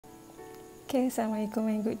Okay,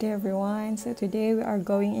 Assalamualaikum and good day everyone. So today we are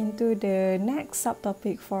going into the next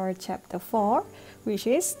subtopic for chapter 4, which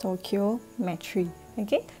is stoichiometry.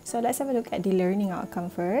 Okay, so let's have a look at the learning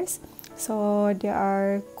outcome first. So there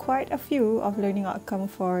are quite a few of learning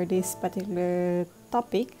outcome for this particular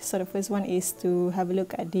topic. So the first one is to have a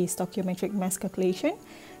look at the stoichiometric mass calculation.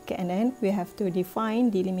 Okay, and then we have to define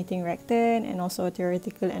the limiting reactant and also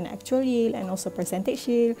theoretical and actual yield and also percentage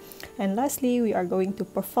yield. And lastly, we are going to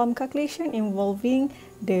perform calculation involving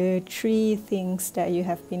the three things that you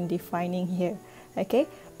have been defining here. Okay,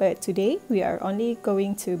 but today we are only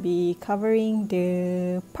going to be covering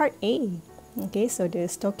the part A. Okay, so the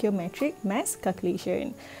stoichiometric mass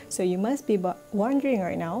calculation. So you must be wondering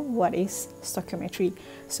right now, what is stoichiometry?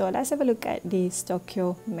 So let's have a look at the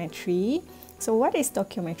stoichiometry. So what is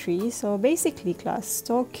stoichiometry? So basically class,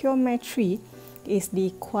 stoichiometry is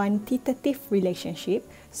the quantitative relationship.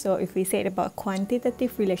 So if we say about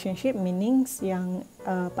quantitative relationship, meanings yang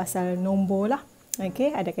pasal nombor lah.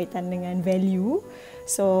 Okay, ada kaitan dengan value.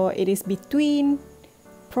 So it is between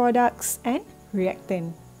products and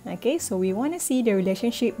reactant. Okay, so we want to see the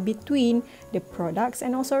relationship between the products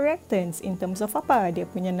and also reactants in terms of apa? Dia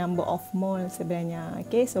punya number of moles sebenarnya.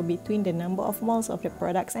 Okay, so between the number of moles of the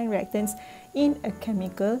products and reactants in a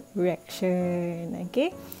chemical reaction.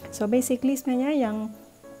 Okay, so basically sebenarnya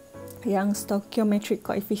yang stoichiometric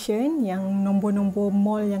coefficient, yang nombor-nombor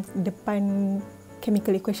mol yang depan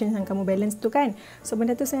chemical equation yang kamu balance tu kan. So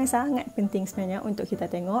benda tu sangat penting sebenarnya untuk kita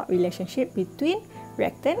tengok relationship between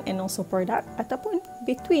reactant and also product, ataupun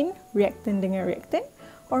between reactant dengan reactant,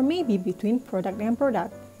 or maybe between product dengan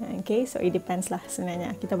product. Okay, so it depends lah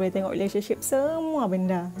sebenarnya. Kita boleh tengok relationship semua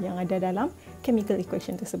benda yang ada dalam chemical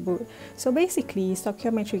equation tersebut. So basically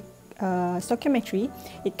stoichiometry,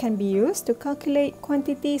 it can be used to calculate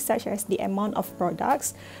quantities such as the amount of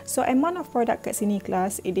products. So amount of product kat sini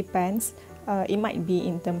class, it depends. It might be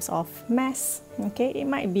in terms of mass, okay, it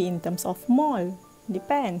might be in terms of mole,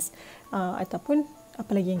 depends. Ataupun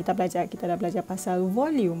apa lagi yang kita belajar? Kita dah belajar pasal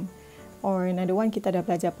volume, or another one kita dah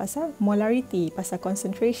belajar pasal molarity, pasal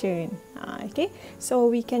concentration. Okay, so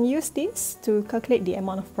we can use this to calculate the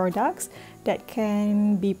amount of products that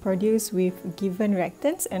can be produced with given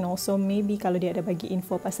reactants, and also maybe kalau dia ada bagi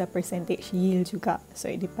info pasal percentage yield juga.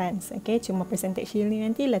 So it depends. Okay, cuma percentage yield ni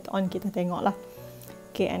nanti later on kita tengok lah.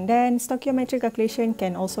 Okay, and then stoichiometric calculation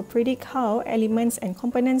can also predict how elements and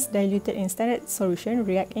components diluted in standard solution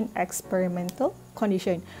react in experimental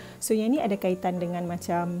condition. So yang ni ada kaitan dengan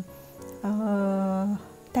macam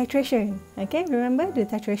titration. Okay, remember the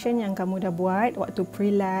titration yang kamu dah buat waktu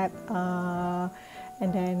pre-lab,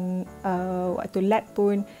 and then waktu lab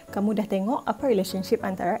pun kamu dah tengok apa relationship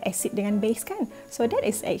antara acid dengan base kan. So that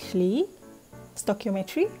is actually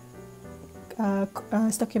stoichiometry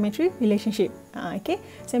relationship. Okay,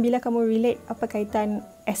 so bila kamu relate apa kaitan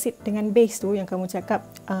acid dengan base tu, yang kamu cakap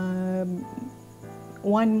 1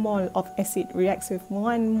 mole of acid reacts with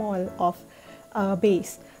 1 mole of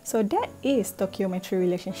base. So that is stoichiometry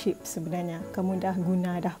relationship sebenarnya. Kamu dah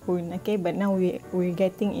guna dah pun. Okay, but now we're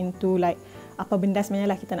getting into like apa benda sebenarnya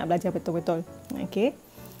lah kita nak belajar betul-betul. Okay,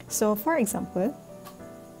 so for example,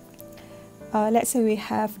 let's say we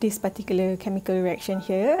have this particular chemical reaction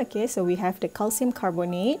here. Okay, so we have the calcium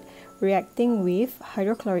carbonate reacting with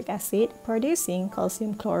hydrochloric acid, producing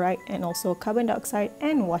calcium chloride and also carbon dioxide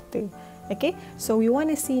and water. Okay, so we want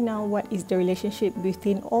to see now what is the relationship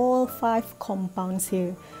between all 5 compounds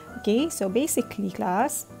here. Okay, so basically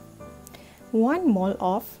class, 1 mole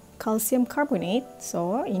of calcium carbonate,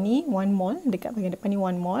 so ini 1 mole, dekat bahagian depan ni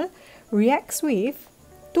 1 mole, reacts with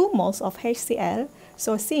 2 moles of HCl.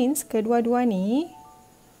 So since kedua-dua ni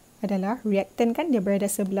adalah reactant kan, dia berada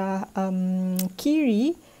sebelah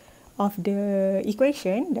kiri of the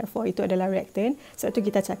equation, therefore itu adalah reactant. So tu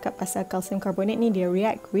kita cakap pasal calcium carbonate ni dia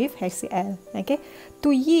react with HCl. Okay, to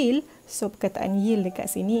yield, so perkataan yield dekat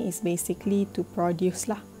sini is basically to produce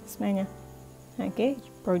lah sebenarnya. Okay,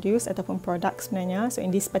 produce ataupun product sebenarnya. So in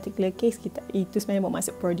this particular case, kita itu sebenarnya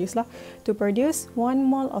bermaksud produce lah. To produce 1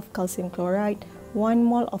 mole of calcium chloride, 1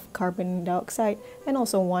 mole of carbon dioxide and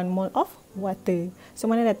also 1 mole of water. So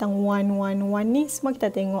mana datang 1, 1, 1 ni, semua kita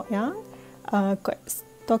tengok yang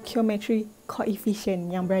stoichiometry coefficient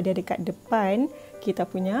yang berada dekat depan kita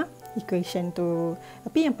punya equation tu.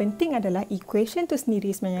 Tapi yang penting adalah equation tu sendiri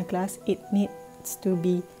sebenarnya kelas, it needs to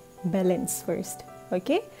be balanced first.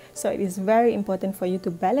 Okay, so it is very important for you to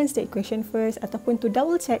balance the equation first, ataupun to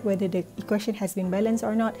double check whether the equation has been balanced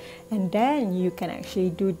or not, and then you can actually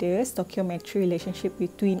do the stoichiometry relationship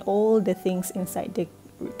between all the things inside the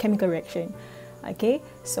chemical reaction. Okay,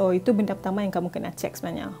 so itu benda pertama yang kamu kena check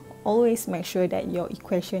sebenarnya. Always make sure that your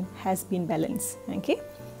equation has been balanced. Okay,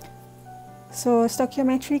 So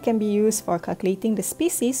stoichiometry can be used for calculating the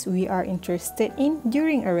species we are interested in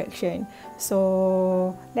during a reaction.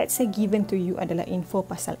 So let's say given to you adalah info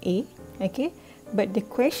pasal A, okay? But the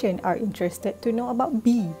question are interested to know about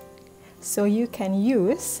B. So you can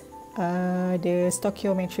use the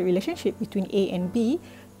stoichiometry relationship between A and B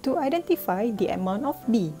to identify the amount of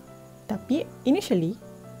B. Tapi initially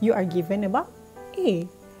you are given about A.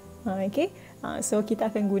 Okay? So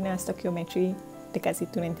kita akan guna stoichiometry dekat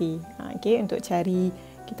situ nanti. Okay, untuk cari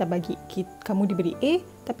kamu diberi A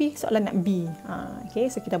tapi soalan nak B.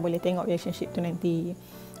 Okay, so kita boleh tengok relationship tu nanti.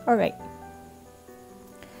 Alright.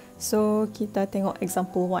 So kita tengok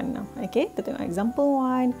example 1 now. Okay, kita tengok example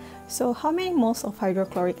 1. So how many moles of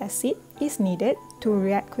hydrochloric acid is needed to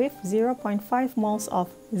react with 0.5 moles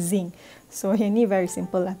of zinc? So yang ni very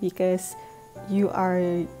simple lah because you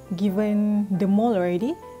are given the mole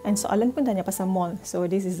already. And soalan pun tanya pasal mole. So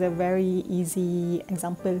this is a very easy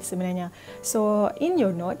example sebenarnya. So in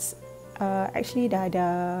your notes, actually dah ada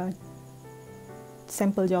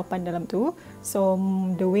sampel jawapan dalam tu. So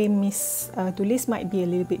the way Miss tulis might be a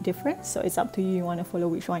little bit different. So it's up to you want to follow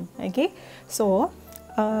which one. Okay. So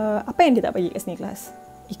apa yang dia tak bagi kat sini kelas?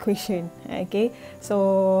 Equation. Okay.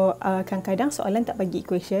 So kadang-kadang soalan tak bagi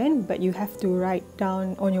equation, but you have to write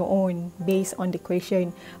down on your own based on the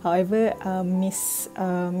question. However, Miss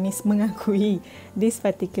mengakui this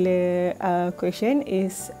particular question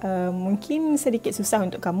is mungkin sedikit susah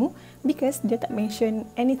untuk kamu because dia tak mention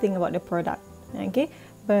anything about the product. Okay.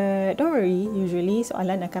 But don't worry, usually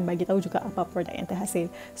soalan akan bagi tahu juga apa produk yang terhasil.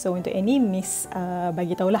 So untuk ini Miss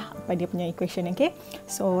bagi tahulah apa dia punya equation. Okay.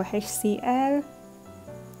 So HCl.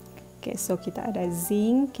 Okay, so kita ada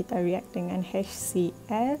zinc, kita react dengan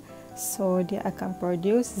HCl. So dia akan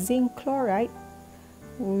produce zinc chloride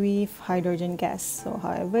with hydrogen gas. So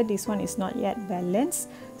however, this one is not yet balanced.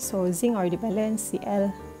 So zinc already balanced, Cl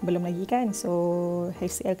belum lagi kan. So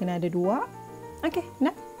HCl kena ada 2. Okay,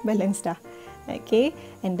 nah, balance dah. Okay,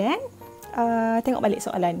 and then tengok balik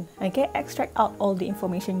soalan. Okay, extract out all the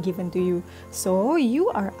information given to you. So you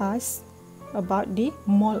are asked about the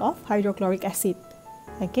mole of hydrochloric acid.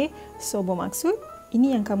 Okay, so bermaksud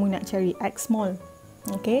ini yang kamu nak cari X mole.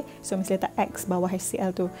 Okay, so mesti letak X bawah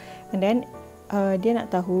HCl tu. And then dia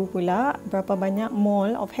nak tahu pula berapa banyak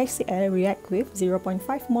mole of HCl react with 0.5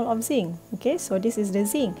 mole of zinc. Okay, so this is the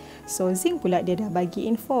zinc. So zinc pula dia dah bagi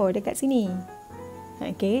info dekat sini.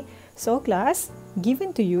 Okay, so class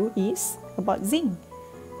given to you is about zinc.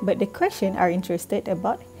 But the question are interested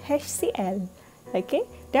about HCl. Okay,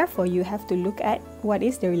 therefore you have to look at what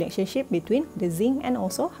is the relationship between the zinc and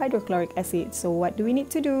also hydrochloric acid. So what do we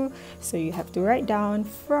need to do? So you have to write down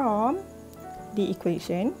from the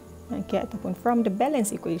equation, okay, ataupun from the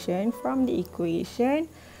balance equation. From the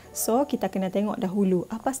equation, so kita kena tengok dahulu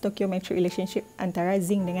apa stoichiometric relationship antara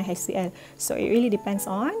zinc dengan HCl. So it really depends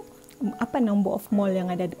on apa number of mole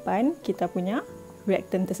yang ada depan kita punya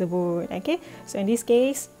reactant tersebut. Okay, so in this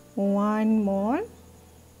case 1 mole.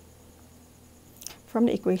 From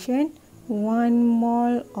the equation, 1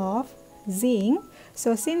 mole of zinc.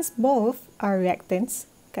 So since both are reactants,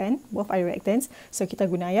 kan? Both are reactants. So kita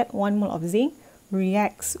guna ayat 1 mole of zinc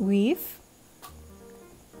reacts with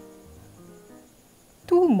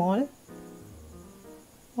 2 mole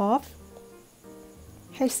of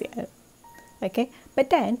HCl. Okay, but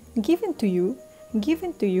then given to you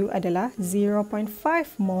adalah 0.5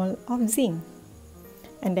 mole of zinc.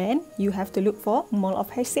 And then you have to look for mole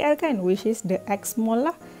of HCl kan, which is the X mole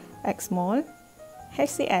lah. X mole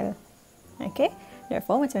HCl. Okay.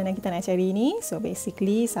 Therefore, macam mana kita nak cari ni? So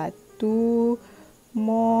basically 1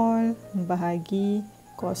 mole bahagi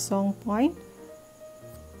 0.5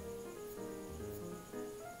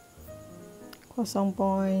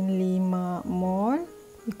 mole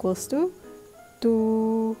equals to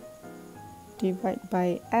 2 divided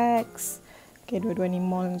by X. Okay, dua-dua ni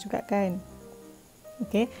mole juga kan.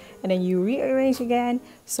 Okay, and then you rearrange again.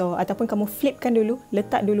 So ataupun kamu flipkan dulu,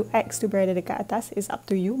 letak dulu X tu berada dekat atas. It's up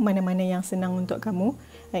to you, mana-mana yang senang untuk kamu.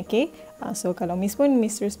 Okay, so kalau Miss pun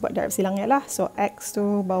Miss terus buat darab silangnya lah. So X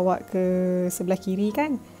tu bawa ke sebelah kiri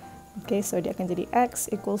kan. Okay, so dia akan jadi X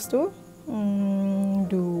equals to 2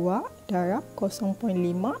 darab 0.5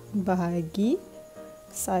 bahagi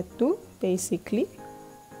 1, basically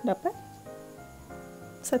dapat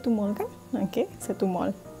 1 mole kan. Okay, 1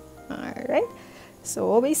 mole. Alright.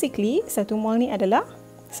 So basically 1 mole ni adalah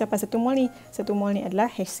siapa 1 mole ni? 1 mole ni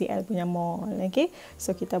adalah HCl punya mole. Okay,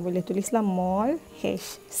 so kita boleh tulislah mole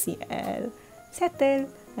HCl. Settle.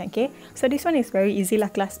 Okay, so this one is very easy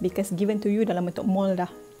lah class because given to you dalam bentuk mole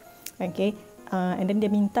dah. Okay, And then dia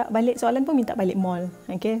minta balik, soalan pun minta balik mol.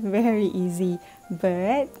 Okay, very easy.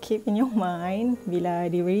 But keep in your mind, bila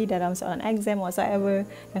dia beri dalam soalan exam whatsoever,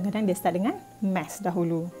 kadang-kadang dia start dengan mass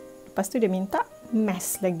dahulu. Lepas tu dia minta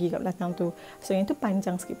mass lagi kat belakang tu. So yang tu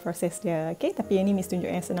panjang sikit proses dia. Okay, tapi yang ni Miss tunjuk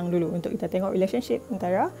yang senang dulu untuk kita tengok relationship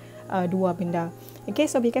antara dua benda. Okay,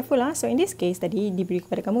 so be careful lah. So in this case tadi diberi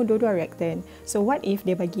kepada kamu dua-dua reactant. So what if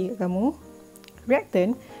dia bagi kamu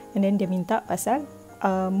reactant and then dia minta pasal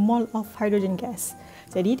mole of hydrogen gas.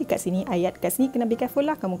 Jadi dekat sini, ayat kat sini kena be careful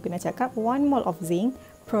lah. Kamu kena cakap 1 mole of zinc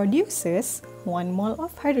produces 1 mole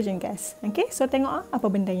of hydrogen gas. Okay, so tengok apa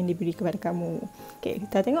benda yang diberi kepada kamu. Okay,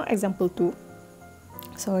 kita tengok example 2.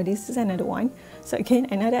 So this is another one. So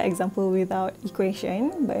again, another example without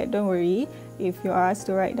equation. But don't worry, if you are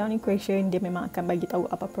asked to write down equation, dia memang akan bagi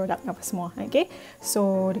tahu apa produk apa semua. Okay,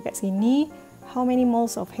 so dekat sini, how many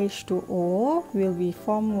moles of H2O will be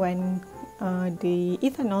formed when the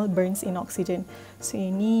ethanol burns in oxygen. So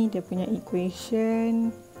ini dia punya equation,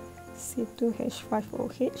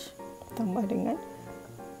 C2H5OH tambah dengan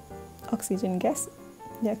oxygen gas,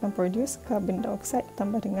 dia akan produce carbon dioxide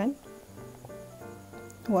tambah dengan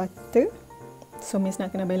water. So Miss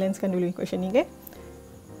nak kena balancekan dulu equation ni, okay?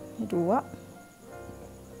 2.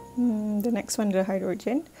 The next one adalah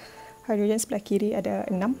hydrogen. Hydrogen sebelah kiri ada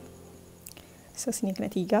 6. So sini kena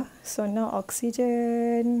 3. So now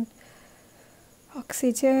oxygen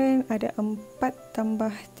ada 4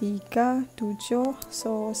 tambah 3, 7.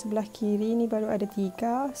 So sebelah kiri ni baru ada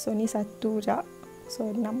 3. So ni 1 je.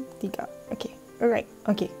 So 6, 3. Okay, alright.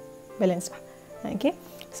 Okay, balance lah. Okay,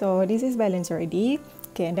 so this is balance already.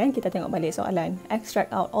 Okay, and then kita tengok balik soalan.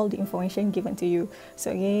 Extract out all the information given to you.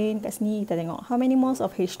 So again, kat sini kita tengok how many moles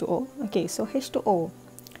of H2O. Okay, so H2O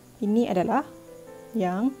ini adalah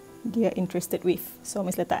yang dia interested with. So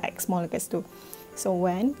Miss letak X mole kat situ. So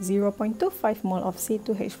when 0.25 mole of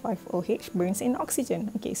C2H5OH burns in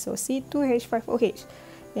oxygen. Okay, so C2H5OH.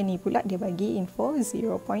 Yang ni pula dia bagi info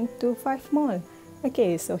 0.25 mole.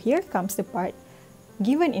 Okay, so here comes the part.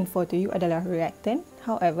 Given info to you adalah reactant.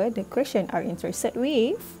 However, the question are interested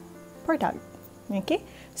with product. Okay,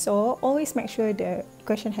 so always make sure the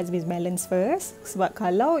equation has been balanced first. Sebab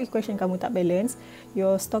kalau equation kamu tak balance,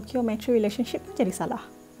 your stoichiometry relationship pun jadi salah.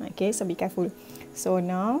 Okay, so be careful. So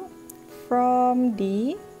now, from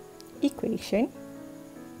the equation,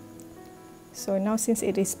 so now since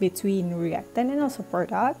it is between reactant and also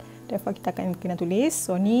product, therefore kita akan kena tulis.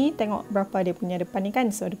 So ni tengok berapa dia punya depan ni kan.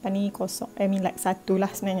 So depan ni kosong, like 1 lah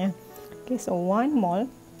sebenarnya. Okay, so 1 mole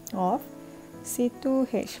of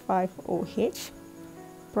C2H5OH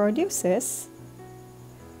produces,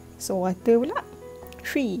 so water pula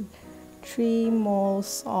 3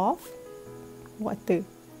 moles of water.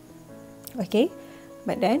 Okay,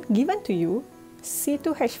 but then given to you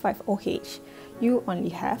C2H5OH, you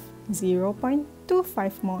only have 0.25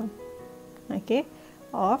 mole, okay,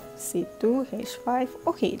 of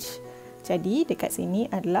C2H5OH. Jadi dekat sini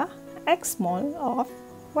adalah X mole of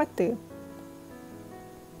water.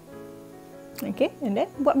 Okay, and then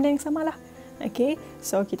buat benda yang sama lah. Okay,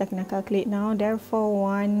 so kita kena calculate now.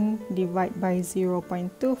 Therefore, 1 divided by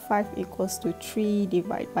 0.25 equals to 3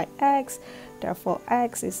 divided by X. Therefore,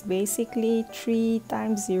 X is basically 3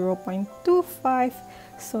 times 0.25.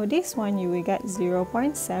 So this one you will get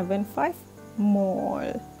 0.75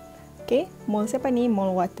 mole. Okay, mole siapa ni?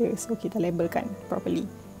 Mole water. So kita labelkan properly.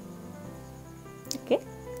 Okay,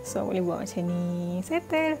 so boleh buat macam ni.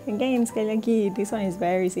 Settle. Again, sekali lagi, this one is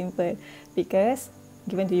very simple because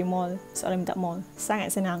given to you mole, soalan minta mole, sangat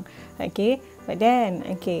senang. Okay, but then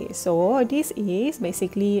okay, so this is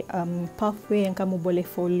basically pathway yang kamu boleh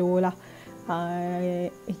follow lah.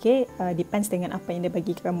 Okay, depends dengan apa yang dia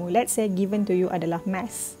bagi kamu. Let's say given to you adalah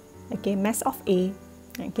mass. Okay, mass of A.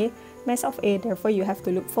 Okay, mass of A, therefore you have to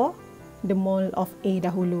look for the mole of A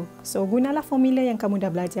dahulu. So gunalah formula yang kamu dah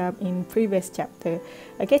belajar in previous chapter.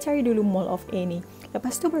 Okay, cari dulu mole of A ni.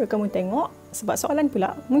 Lepas tu baru kamu tengok, sebab soalan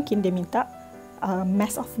pula mungkin dia minta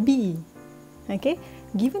mass of B. Okay,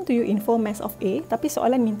 given to you info mass of A, tapi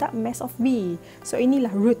soalan minta mass of B. So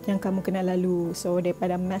inilah route yang kamu kena lalu. So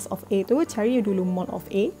daripada mass of A tu, cari dulu mole of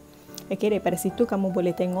A. Okay, daripada situ kamu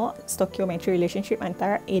boleh tengok stoichiometry relationship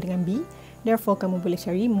antara A dengan B. Therefore kamu boleh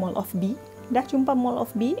cari mole of B. Dah jumpa mole of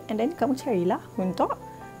B, and then kamu carilah untuk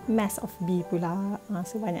mass of B pula.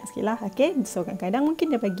 So banyak sikit lah. Okay, so kadang-kadang mungkin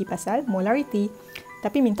dia bagi pasal molarity,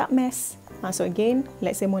 tapi minta mass. So again,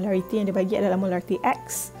 let's say molarity yang dia bagi adalah molarity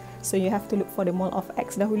X. So you have to look for the mole of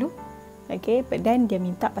X dahulu. Okay, but then dia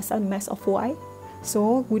minta pasal mass of Y.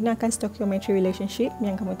 So gunakan stoichiometry relationship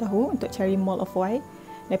yang kamu tahu untuk cari mole of Y.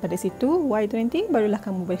 Daripada situ, Y tu nanti barulah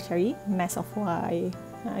kamu boleh cari mass of Y.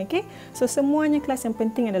 Okay, so semuanya kelas yang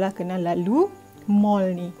penting adalah kena lalu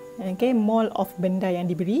mol ni. Okay, mol of benda yang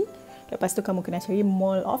diberi. Lepas tu kamu kena cari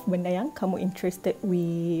mol of benda yang kamu interested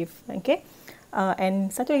with. Okay.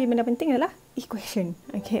 And satu lagi benda penting adalah equation.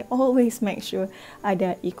 Okay, always make sure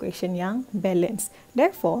ada equation yang balance.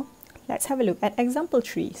 Therefore, let's have a look at example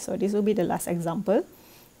 3. So this will be the last example.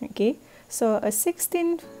 Okay, so a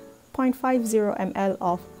 16.50 ml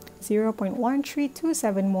of 0.1327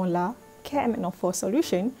 molar KMnO4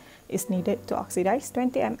 solution is needed to oxidize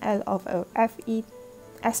 20 ml of a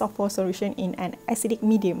FeSO4 solution in an acidic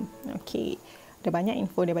medium. Okay, ada banyak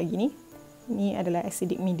info dia bagi ni. Ini adalah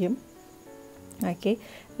acidic medium. Okay,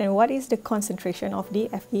 then what is the concentration of the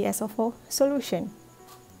FeSO4 solution?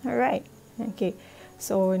 Alright, okay.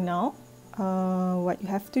 So now, what you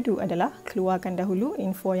have to do adalah keluarkan dahulu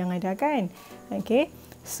info yang ada kan. Okay,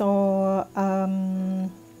 so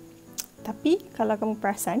tapi kalau kamu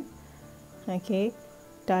perasan, okay,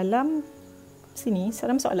 dalam sini,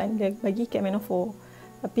 dalam soalan dia bagi KMnO4.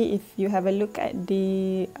 Tapi if you have a look at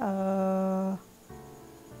the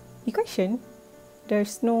equation,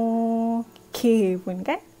 there's no K pun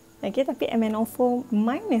kan? Okay, tapi MnO4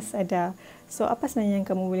 minus ada. So, apa sebenarnya yang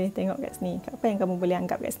kamu boleh tengok kat sini? Apa yang kamu boleh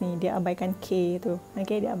anggap kat sini? Dia abaikan K tu.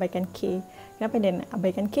 Okay, dia abaikan K. Kenapa dia nak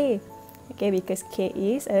abaikan K? Okay, because K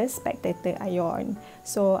is a spectator ion.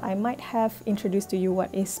 So, I might have introduced to you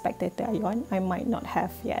what is spectator ion. I might not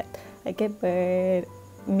have yet. Okay, but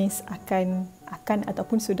Miss akan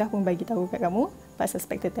ataupun sudah pun bagi tahu kat kamu pasal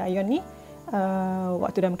spectator ion ni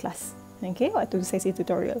waktu dalam kelas. Okay, waktu sesi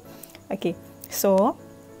tutorial. Okay, so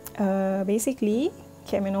basically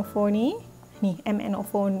KMnO4 ni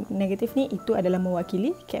MnO4 negatif ni itu adalah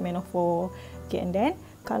mewakili KMnO4. Okay, and then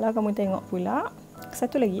kalau kamu tengok pula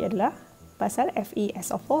satu lagi adalah pasal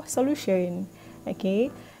FeSO4 solution.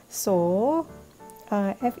 Okay, so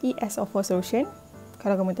FeSO4 solution,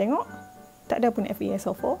 kalau kamu tengok tak ada pun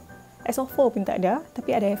FeSO4, SO4 pun tak ada,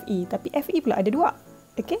 tapi ada Fe. Tapi Fe pula ada dua.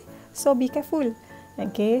 Okay, so be careful.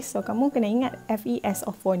 Okay, so kamu kena ingat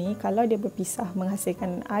FeSO4 ni kalau dia berpisah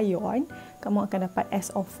menghasilkan ion, kamu akan dapat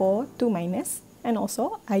SO4 2- and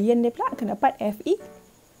also ion dia pula akan dapat Fe2+.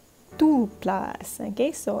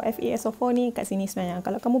 Okay, so FeSO4 ni kat sini sebenarnya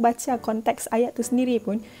kalau kamu baca konteks ayat tu sendiri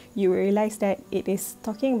pun, you will realize that it is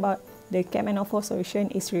talking about the KMnO4 solution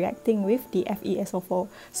is reacting with the FeSO4.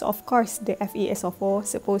 So of course the FeSO4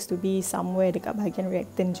 supposed to be somewhere dekat bahagian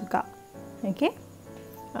reactant juga. Okay,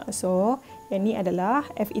 so yang ni adalah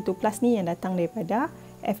Fe2+ ni yang datang daripada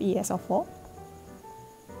FeSO4.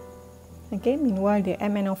 Okay, meanwhile the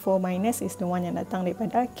MnO4- is the one yang datang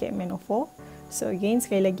daripada KMnO4. So again,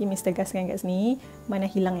 sekali lagi Miss tegaskan kat sini,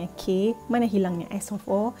 mana hilangnya K, mana hilangnya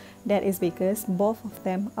SO4. That is because both of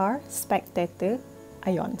them are spectator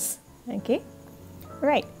ions. Okay,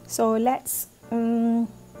 right. So let's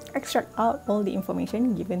extract out all the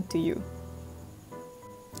information given to you.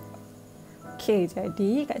 Okay,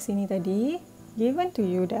 jadi kat sini tadi given to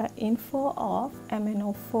you the info of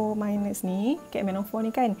MnO4- ni, KMnO4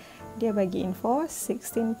 ni kan, dia bagi info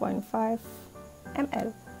 16.5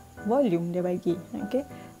 ml volume dia bagi. Okay,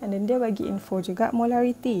 and then dia bagi info juga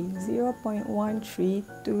molarity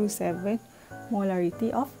 0.1327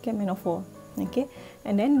 molarity of KMnO4. Okay,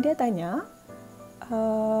 and then dia tanya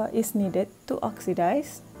is needed to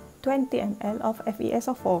oxidize 20 ml of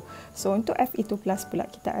FeSO4. So untuk Fe2+ pula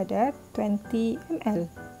kita ada 20 ml.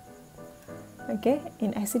 Okay,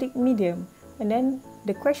 in acidic medium. And then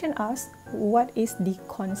the question asks, what is the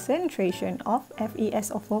concentration of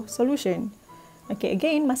FeSO4 solution? Okay,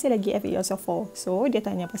 again masih lagi FeSO4. So dia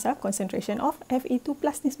tanya pasal concentration of Fe2+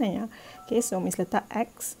 ni sebenarnya. Okay, so Miss letak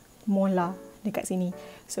X molar dekat sini.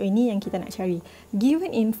 So ini yang kita nak cari.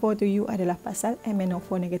 Given info to you adalah pasal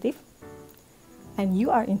MnO4 negatif. And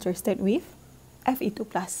you are interested with Fe2+,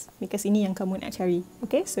 because ini yang kamu nak cari.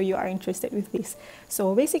 Okay, so you are interested with this.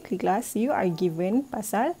 So basically class, you are given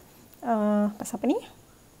pasal apa ni?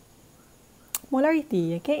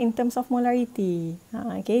 Molarity. Okay, in terms of molarity.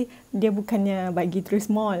 Okay, dia bukannya bagi terus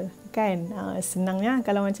mol. Kan, senangnya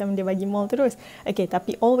kalau macam dia bagi mol terus. Okay,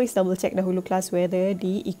 tapi always double check dahulu class whether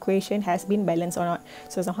the equation has been balanced or not.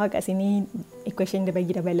 So somehow kat sini equation dia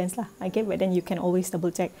bagi dah balance lah. Okay, but then you can always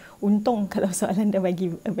double check. Untung kalau soalan dia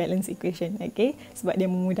bagi a balance equation. Okay, sebab dia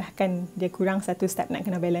memudahkan, dia kurang satu step nak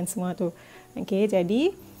kena balance semua tu. Okay,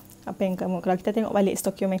 jadi apa yang kamu, kalau kita tengok balik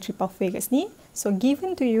stoichiometry pathway kat sini, so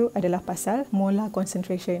given to you adalah pasal molar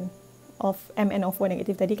concentration of MnO4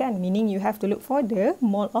 negatif tadi kan, meaning you have to look for the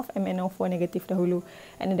mole of MnO4 negatif dahulu,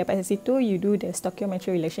 and then dapat dari situ you do the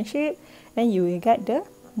stoichiometry relationship, then you will get the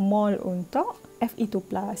mole untuk Fe2+.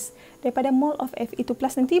 Daripada mole of Fe2+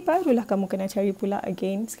 nanti barulah kamu kena cari pula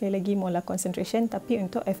again sekali lagi molar concentration, tapi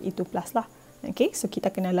untuk Fe2+ lah. Okay, so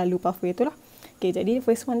kita kena lalu pathway tu lah. Okay, jadi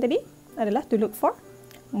first one tadi adalah to look for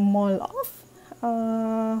mole of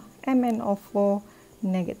MnO4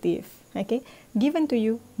 negative. Okay, given to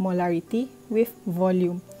you molarity with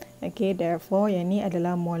volume. Okay, therefore yang ni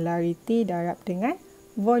adalah molarity darab dengan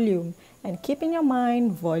volume. And keep in your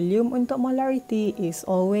mind, volume untuk molarity is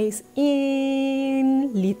always in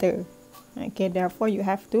liter. Okay, therefore you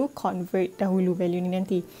have to convert dahulu value ni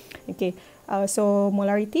nanti. Okay, so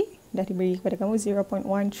molarity dah diberi kepada kamu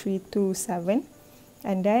 0.1327,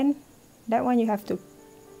 and then that one you have to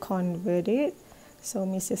convert it. So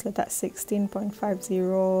Miss just letak 16.50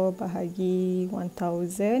 bahagi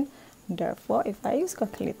 1000. Therefore, if I use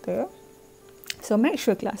calculator, so make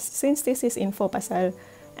sure class, since this is info pasal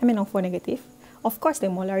MnO4 negative, of course the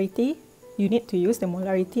molarity, you need to use the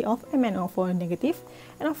molarity of MnO4 negative,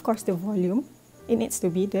 and of course the volume, it needs to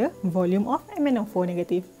be the volume of MnO4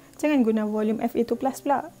 negative. Jangan guna volume Fe2+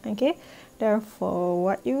 pula. Okay, therefore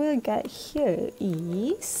what you will get here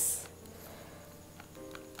is,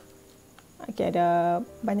 okay, ada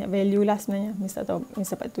banyak value lah sebenarnya. Miss tak tahu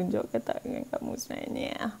Miss dapat tunjuk ke tak dengan kamu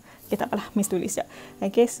sebenarnya. Okay, tak apalah, Miss tulis je.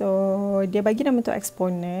 Okay, so dia bagi dalam bentuk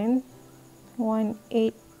eksponen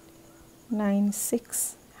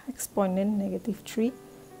 1896 eksponen -3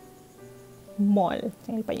 mol.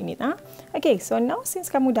 Jangan lupa unit. Okay, so now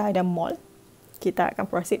since kamu dah ada mol, kita akan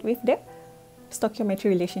proceed with the stoichiometry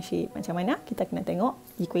relationship. Macam mana? Kita kena tengok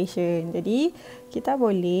equation. Jadi, kita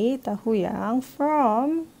boleh tahu yang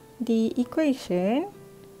from the equation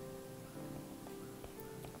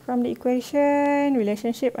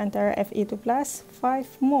relationship antara Fe2+ 5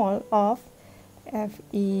 mol of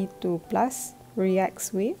Fe2+ reacts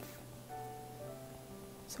with,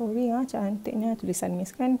 sorry cantiknya tulisan Miss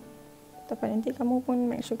kan, tapi nanti kamu pun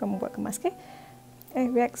make sure kamu buat kemas, okay?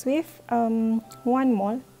 Reacts with 1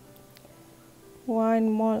 mol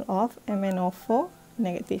of MnO4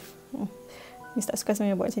 negative. Miss tak suka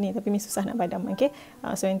sebenarnya buat macam ni, tapi Miss susah nak padam. Okay?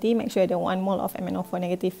 So nanti make sure ada 1 mol of MnO4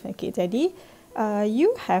 negative. Okay, jadi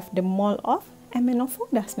you have the mol of MnO4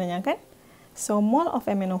 dah sebenarnya kan? So mol of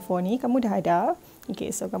MnO4 ni kamu dah ada.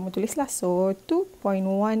 Okay, so kamu tulislah. So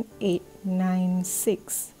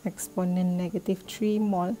 2.1896 eksponen -3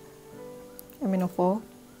 mol MnO4.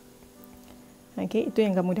 Okay, itu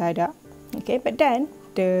yang kamu dah ada. Okay, but then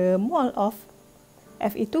the mol of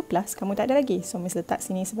Fe2+ kamu tak ada lagi. So Miss letak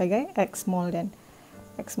sini sebagai X mol dan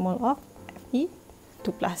X mol of Fe2+.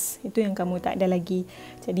 Itu yang kamu tak ada lagi.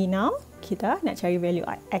 Jadi now kita nak cari value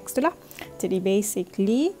X tu lah. Jadi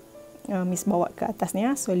basically Miss bawa ke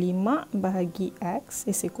atasnya. So 5 bahagi X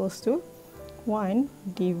is equals to 1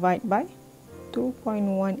 divide by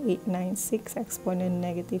 2.1896 eksponen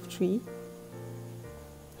 -3.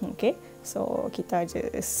 Okay, so kita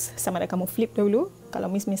just sama ada kamu flip dahulu. Kalau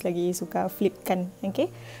Miss lagi suka flipkan. Okay,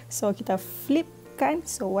 so kita flipkan.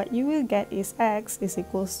 So what you will get is X is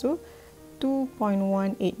equals to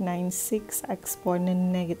 2.1896 eksponen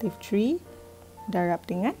 -3 darab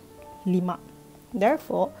dengan 5.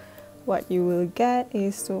 Therefore, what you will get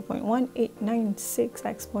is 2.1896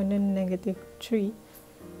 eksponen -3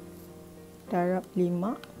 darab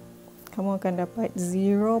 5. Kamu akan dapat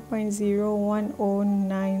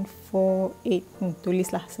 0.010948.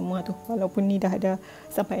 Tulislah semua tu. Walaupun ni dah ada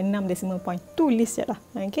sampai 6 decimal point, tulis je lah.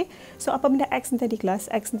 Okay. So, apa benda X ni tadi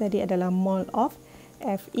kelas? X ni tadi adalah mol of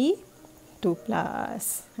Fe2+.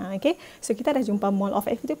 Okay. So, kita dah jumpa mol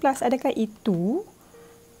of Fe2+. Adakah itu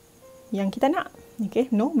yang kita nak?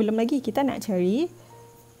 Okay. No, belum lagi. Kita nak cari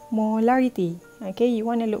molarity. Okay, you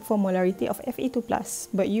want to look for molarity of Fe2+,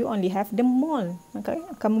 but you only have the mol. Okay,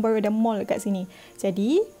 kamu baru ada mol kat sini.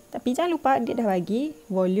 Jadi, tapi jangan lupa dia dah bagi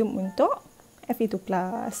volume untuk Fe2+.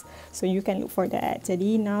 So, you can look for that.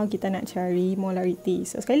 Jadi, now kita nak cari molarity.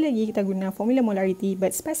 So, sekali lagi kita guna formula molarity,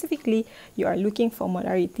 but specifically, you are looking for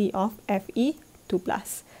molarity of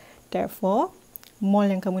Fe2+. Therefore, mol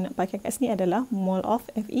yang kamu nak pakai kat sini adalah mol of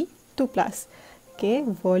Fe2+. Okay,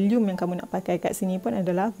 volume yang kamu nak pakai kat sini pun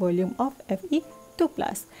adalah volume of Fe2+.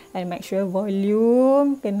 And make sure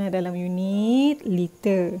volume kena dalam unit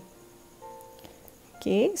liter.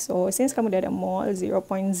 Okay, so since kamu dah ada mol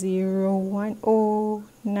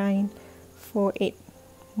 0.010948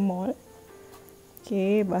 mol.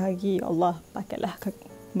 Okay, bahagi, Allah, pakailah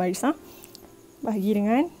baris. Bahagi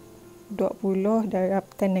dengan 20 darab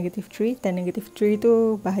 10-3. 10-3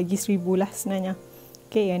 tu bahagi 1000 lah sebenarnya.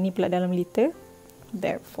 Okay, yang ni pula dalam liter.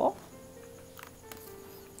 Therefore,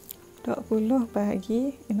 20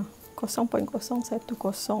 bahagi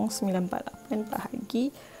 0.01098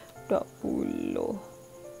 bahagi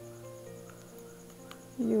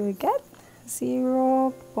 20. You will get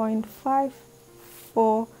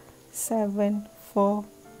 0.5474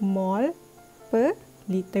 mol per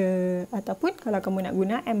liter, ataupun kalau kamu nak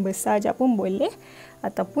guna M besar je pun boleh,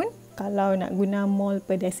 ataupun kalau nak guna mol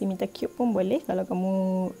per decimeter cube pun boleh. Kalau kamu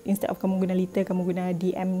instead of kamu guna liter, kamu guna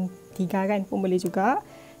DM3 kan pun boleh juga.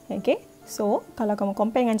 Okay, so kalau kamu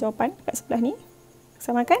compare dengan jawapan kat sebelah ni,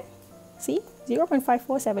 sama kan? See,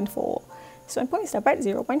 0.5474. So 1 point is dapat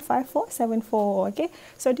 0.5474. Okay,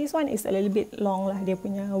 so this one is a little bit long lah, dia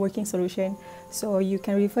punya working solution. So you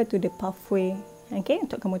can refer to the pathway, okay,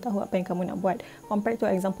 untuk kamu tahu apa yang kamu nak buat. Compared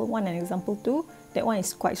to example 1 and example 2, that one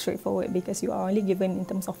is quite straightforward because you are only given in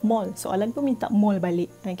terms of mole. Soalan pun minta mole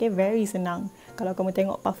balik. Okay, very senang. Kalau kamu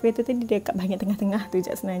tengok pathway tu tadi, dia kat bahagian tengah-tengah tu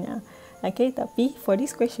je sebenarnya. Okay, tapi for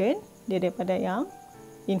this question, dia daripada yang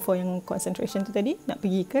info yang concentration tu tadi, nak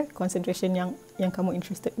pergi ke concentration yang kamu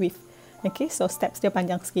interested with. Okay, so steps dia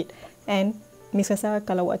panjang sikit. And Miss rasa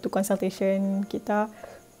kalau waktu consultation kita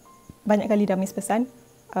banyak kali dah Miss pesan,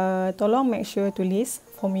 tolong make sure tulis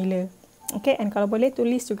formula. Okay, and kalau boleh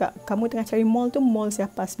tulis juga kamu tengah cari mole tu, mole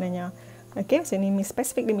siapa sebenarnya. Okay, so ni Miss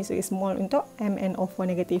specifically Miss tulis mole untuk MnO4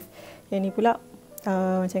 negatif. Yang ni pula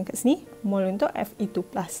macam kat sini, mole untuk Fe2+.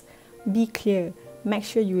 Be clear, make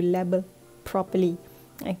sure you label properly.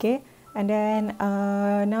 Okay, and then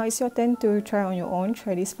now it's your turn to try on your own.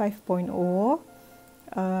 Try this 5.0.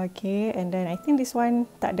 Okay, and then I think this one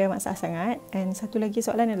tak ada masalah sangat. And satu lagi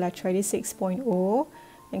soalan adalah try this 6.0.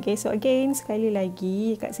 Okay, so again sekali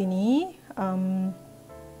lagi kat sini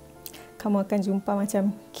kamu akan jumpa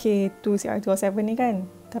macam K2 CR207 ni kan,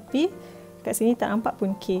 tapi kat sini tak nampak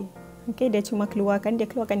pun K. Okay, dia keluarkan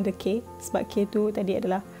the K sebab K2 tadi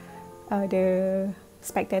adalah the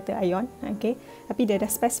spectator ion. Okay, tapi dia dah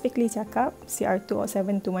specifically cakap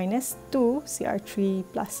CR207 to minus 2 CR3+.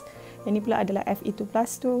 Yang ni pula adalah Fe2+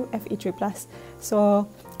 to Fe3+. So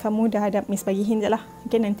kamu dah ada Miss bagi hint je lah.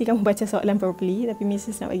 Okay, nanti kamu baca soalan properly, tapi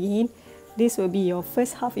Mrs nak bagi hint. This will be your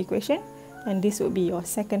first half equation and this will be your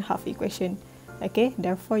second half equation. Okay,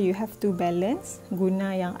 therefore you have to balance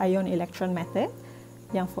guna yang ion electron method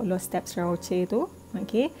yang follow steps Rauche tu.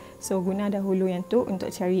 Okay, so guna dahulu yang tu untuk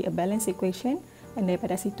cari a balance equation. Dan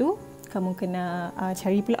daripada situ, kamu kena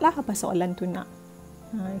cari pula lah apa soalan tu nak.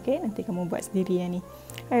 Okay, nanti kamu buat sendiri yang ni.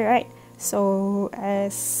 Alright, so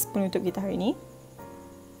as penutup kita hari ni.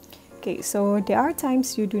 Okay, so there are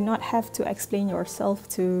times you do not have to explain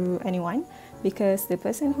yourself to anyone because the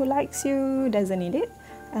person who likes you doesn't need it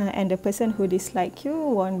and the person who dislike you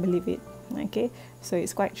won't believe it. Okay, so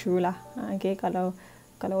it's quite true lah. Okay, kalau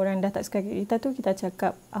orang dah tak suka kita tu, kita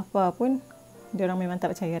cakap apa pun, diorang memang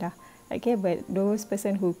tak percaya dah. Okay, but those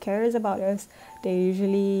person who cares about us, they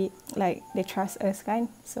usually like they trust us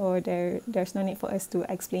kan, so there's no need for us to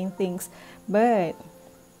explain things. But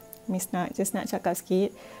Miss nak cakap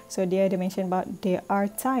sikit. So dia ada mention about there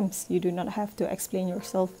are times you do not have to explain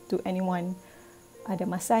yourself to anyone. Ada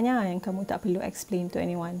masanya yang kamu tak perlu explain to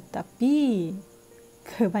anyone, tapi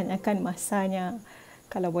kebanyakan masanya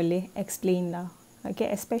kalau boleh explain lah.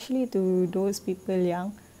 Okay, especially to those people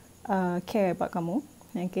yang care about kamu.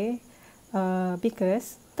 Okay,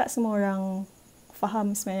 because tak semua orang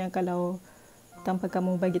faham sebenarnya kalau tanpa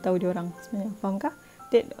kamu bagi tahu dia orang sebenarnya. Fahamkah?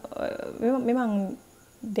 Memang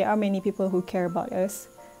there are many people who care about us.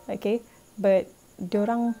 Okay, but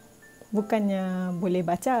diorang bukannya boleh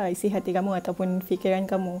baca isi hati kamu ataupun fikiran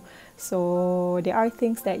kamu. So there are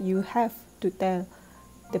things that you have to tell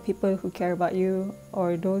the people who care about you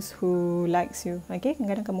or those who likes you. Okay,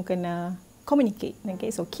 kadang-kadang kamu kena communicate.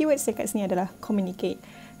 Okay, so keywords dekat sini adalah communicate.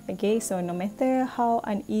 Okay, so no matter how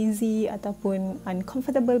uneasy ataupun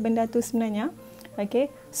uncomfortable benda tu sebenarnya,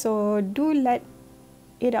 okay, so do let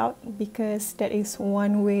it out because that is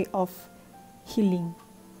one way of healing.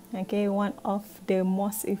 Okay, one of the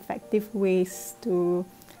most effective ways to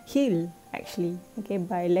heal actually. Okay,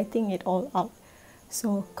 by letting it all out.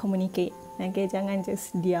 So communicate. Okay, jangan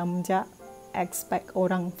just diam je, expect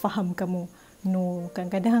orang faham kamu. No,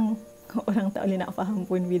 kadang-kadang orang tak boleh nak faham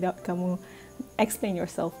pun without kamu explain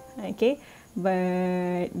yourself. Okay,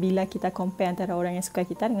 but bila kita compare antara orang yang suka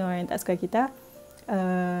kita dengan orang yang tak suka kita,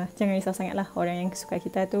 jangan risau sangat lah. Orang yang suka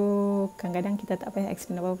kita tu kadang-kadang kita tak payah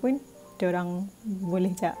explain apa pun, diorang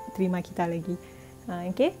boleh je terima kita lagi.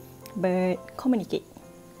 Okay, but communicate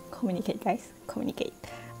guys, communicate.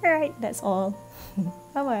 Alright, that's all.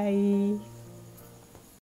 Bye bye.